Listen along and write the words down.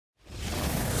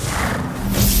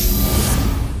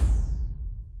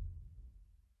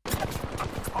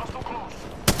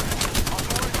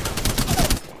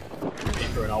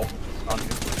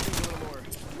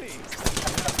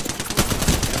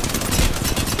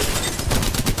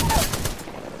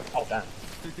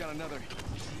Took down another.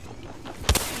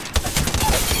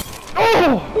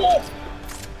 Oh!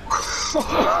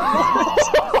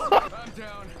 I'm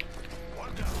down.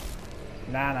 One down.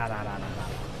 Nah.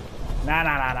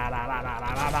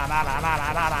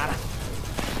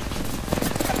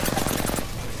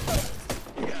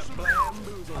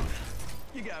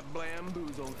 You got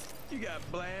bamboozled. You got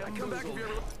bamboozled. I come back if you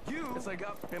ever. You. It's like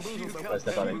got bamboozled. You got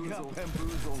bamboozled.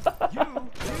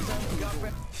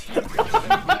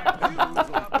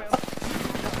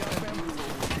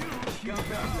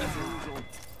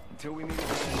 Until we meet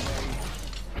again.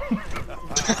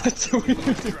 Until we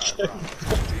meet again.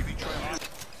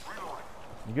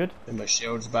 You good? And my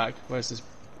shield's back. Where's this?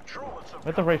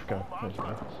 Where'd the Wraith go? There's the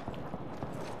Wraith.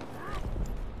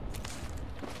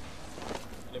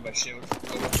 And my shield.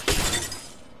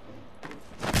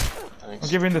 Thanks. I'm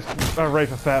giving this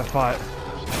Wraith a fair fight.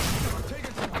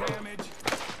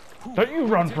 Don't you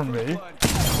run from me!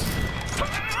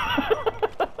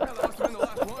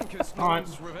 Alright.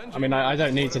 I mean, I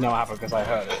don't need to know what happened because I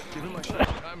heard it.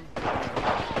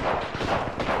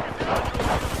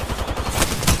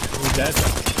 Who's dead?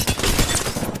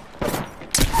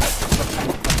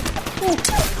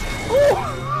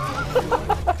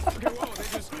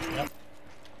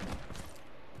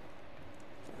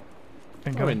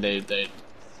 I mean, they.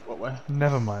 What way?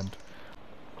 Never mind.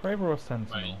 Kraber or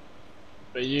Sentinel? Wait.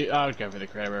 But you. I would go for the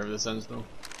Kraber over the Sentinel.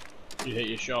 You hit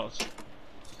your shots.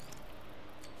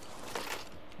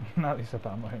 Now that you said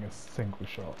that, I'm not hitting a single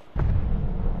shot.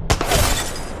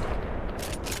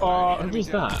 Oh, who's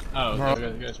that? Oh, No.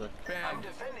 go this way. I'm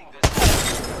defending this.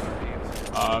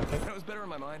 Oh, okay. That was better in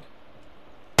my mind.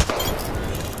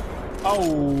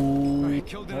 Oh!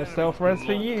 No self-res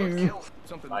for you!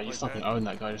 Ah, you fucking own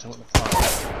that guy, just what the fuck?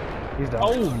 He's down.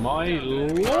 Oh my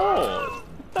lord!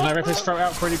 Can I rip his throat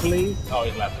out pretty please? Oh,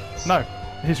 he's left. No!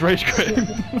 He's rage quitting!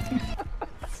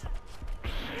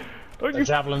 Don't The you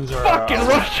javelins are fucking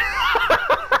rush!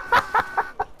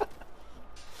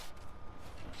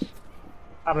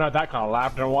 I haven't heard that kind of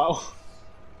laugh in a while.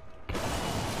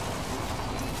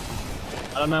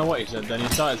 I don't know what he said then, he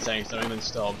started saying something then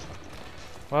stopped.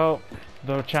 Well,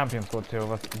 the champions got two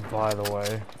of us, by the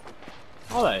way.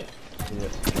 Are they?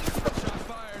 Yes.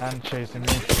 And chasing me.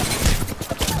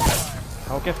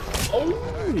 I'll get. Oh!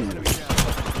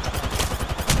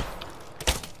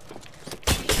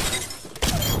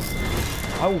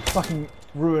 I will fucking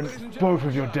ruin both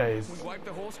of your days. We wiped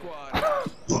the whole squad.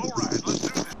 Alright, let's do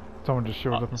this. Someone just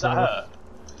showed up in Is front that of her? us.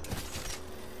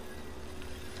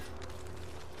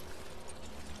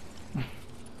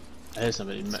 I hear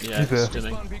somebody, yeah, He's there.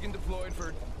 stimming. Spawn beacon deployed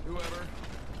for whoever.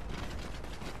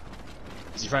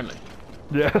 Is he friendly?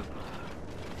 Yeah.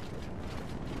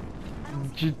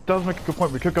 She does make a good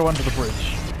point, we could go under the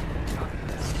bridge.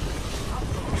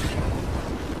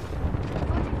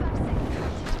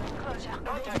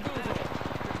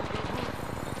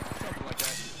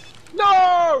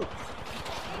 No!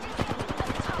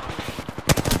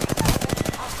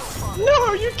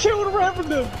 No, you killed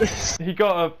Revenant! He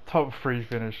got a top 3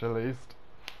 finish at least.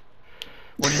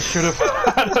 When he should have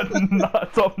had a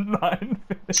top 9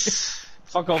 finish.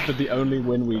 Fuck off that the only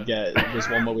win we get was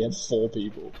one where we have 4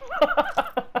 people.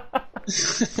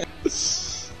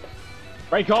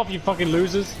 Break off, you fucking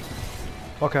losers!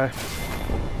 Okay.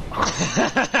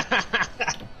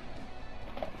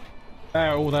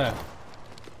 They're all there.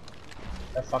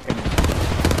 They're fucking... This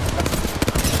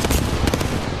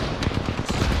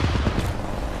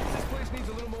place needs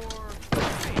a little more.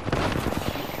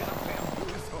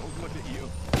 Look at you.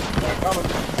 They're coming.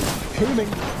 Cooming.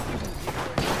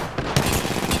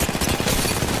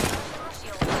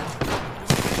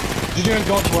 You're doing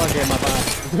God's work here, my man.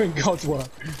 You're doing God's work.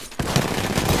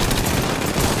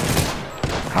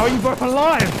 How are you both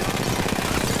alive?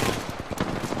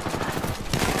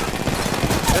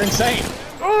 You're insane.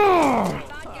 Oh!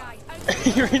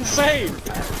 You're insane.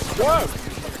 Whoa.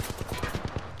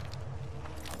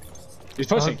 He's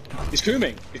pushing. He's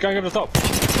cooming. He's going over the top.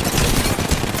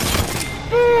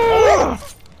 Oh!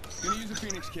 Gonna use a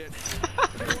Phoenix kit.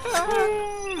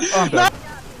 I'm dead.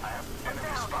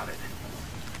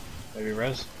 Maybe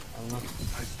res? I don't know.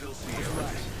 I still see it.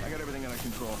 I got everything under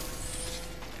control.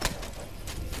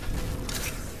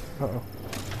 Uh-oh.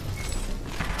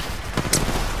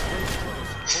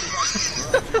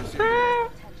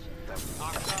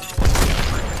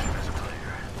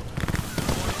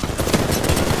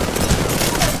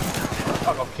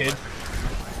 Fuck off, kid.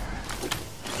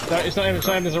 No, it's not even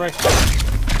saying there's a race.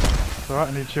 It's alright,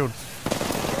 I need shields.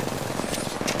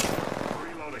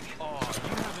 Oh, you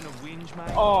having a whinge,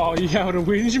 mate? Oh, you having a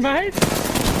whinge, mate?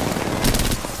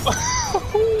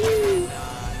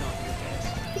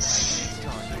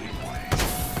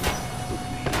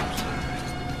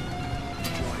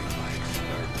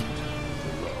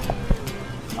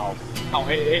 Oh,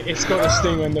 it's got a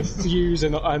sting when the fuse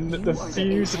and the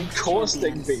fuse and core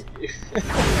sting beat you.